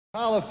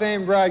Hall of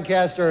Fame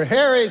broadcaster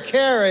Harry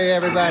Caray,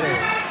 everybody.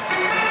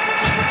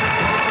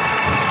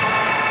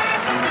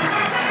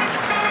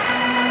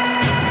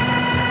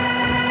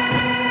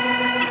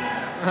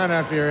 Come on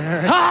up here,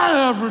 Harry.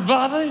 Hi,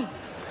 everybody.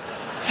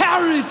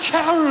 Harry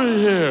Caray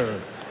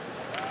here.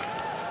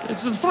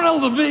 It's a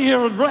thrill to be here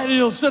at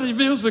Radio City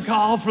Music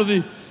Hall for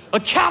the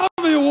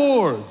Academy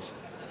Awards.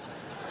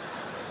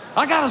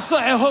 I gotta say,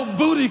 I hope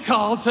Booty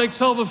Call takes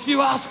home a few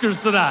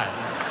Oscars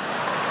tonight.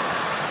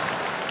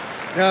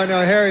 No,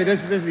 Harry,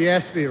 this is the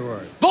ESPY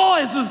Awards. Boy,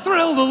 it's a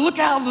thrill to look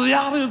out into the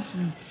audience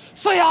and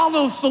see all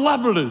those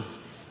celebrities.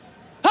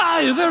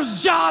 Hi,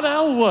 there's John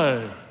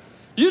Elway.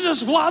 You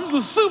just won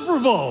the Super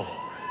Bowl.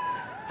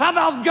 How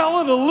about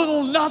going a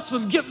little nuts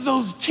and getting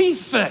those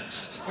teeth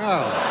fixed?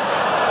 Oh.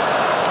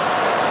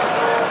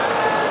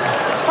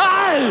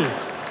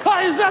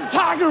 Hi, is that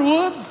Tiger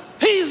Woods?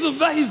 He's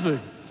amazing.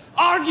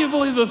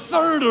 Arguably the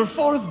third or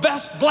fourth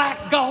best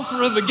black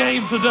golfer in the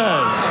game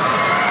today.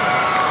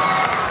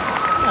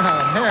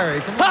 Oh,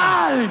 Harry, come on.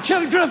 Hi,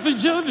 Ken Griffey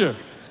Jr.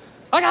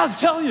 I gotta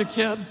tell you,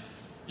 Ken,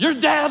 your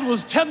dad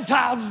was 10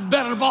 times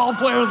better ball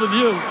player than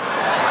you.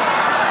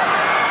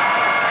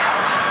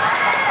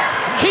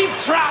 Keep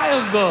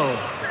trying, though.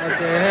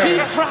 Okay, Harry.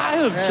 Keep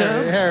trying,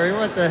 Ken. Harry,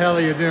 what the hell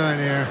are you doing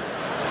here?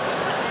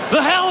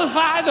 The hell if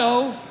I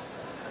know.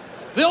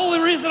 The only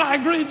reason I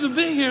agreed to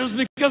be here is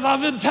because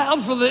I'm in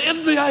town for the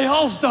NBA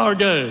All-Star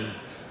Game.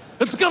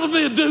 It's gonna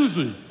be a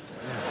doozy.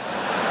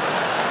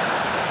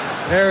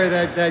 Harry,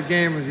 that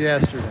game was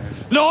yesterday.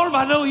 Norm,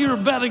 I know you're a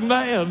betting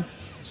man,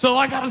 so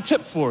I got a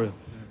tip for you.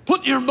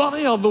 Put your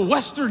money on the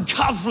Western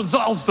Conference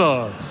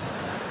All-Stars.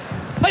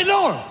 Hey,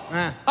 Norm,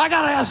 I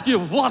gotta ask you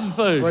one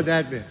thing. What'd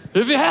that be?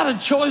 If you had a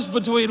choice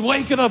between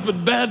waking up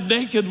in bed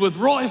naked with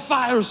Roy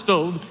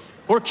Firestone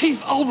or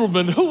Keith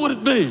Olbermann, who would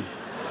it be?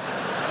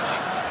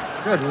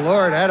 Good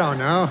Lord, I don't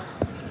know.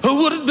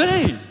 Who would it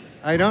be?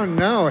 I don't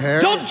know, Harry.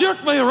 Don't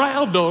jerk me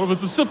around, Norm.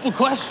 It's a simple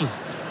question.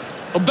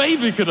 A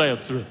baby could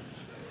answer it.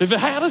 If you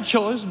had a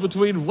choice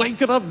between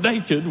waking up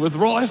naked with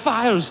Roy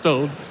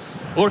Firestone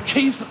or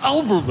Keith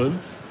Olbermann,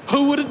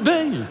 who would it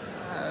be?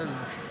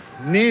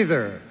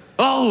 Neither.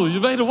 Oh, you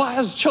made a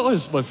wise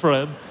choice, my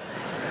friend.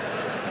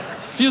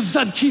 If you had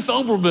said Keith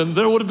Olbermann,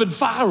 there would have been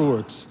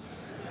fireworks.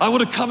 I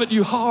would have come at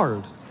you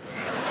hard.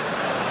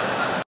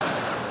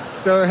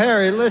 So,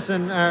 Harry,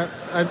 listen, are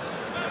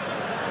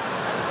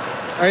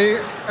you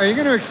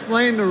going to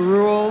explain the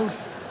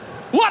rules?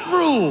 What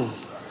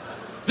rules?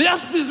 The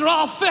ESPYs are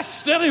all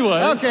fixed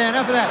anyway. Okay,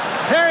 enough of that.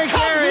 Harry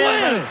Caray,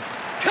 everybody.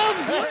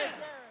 Comes win.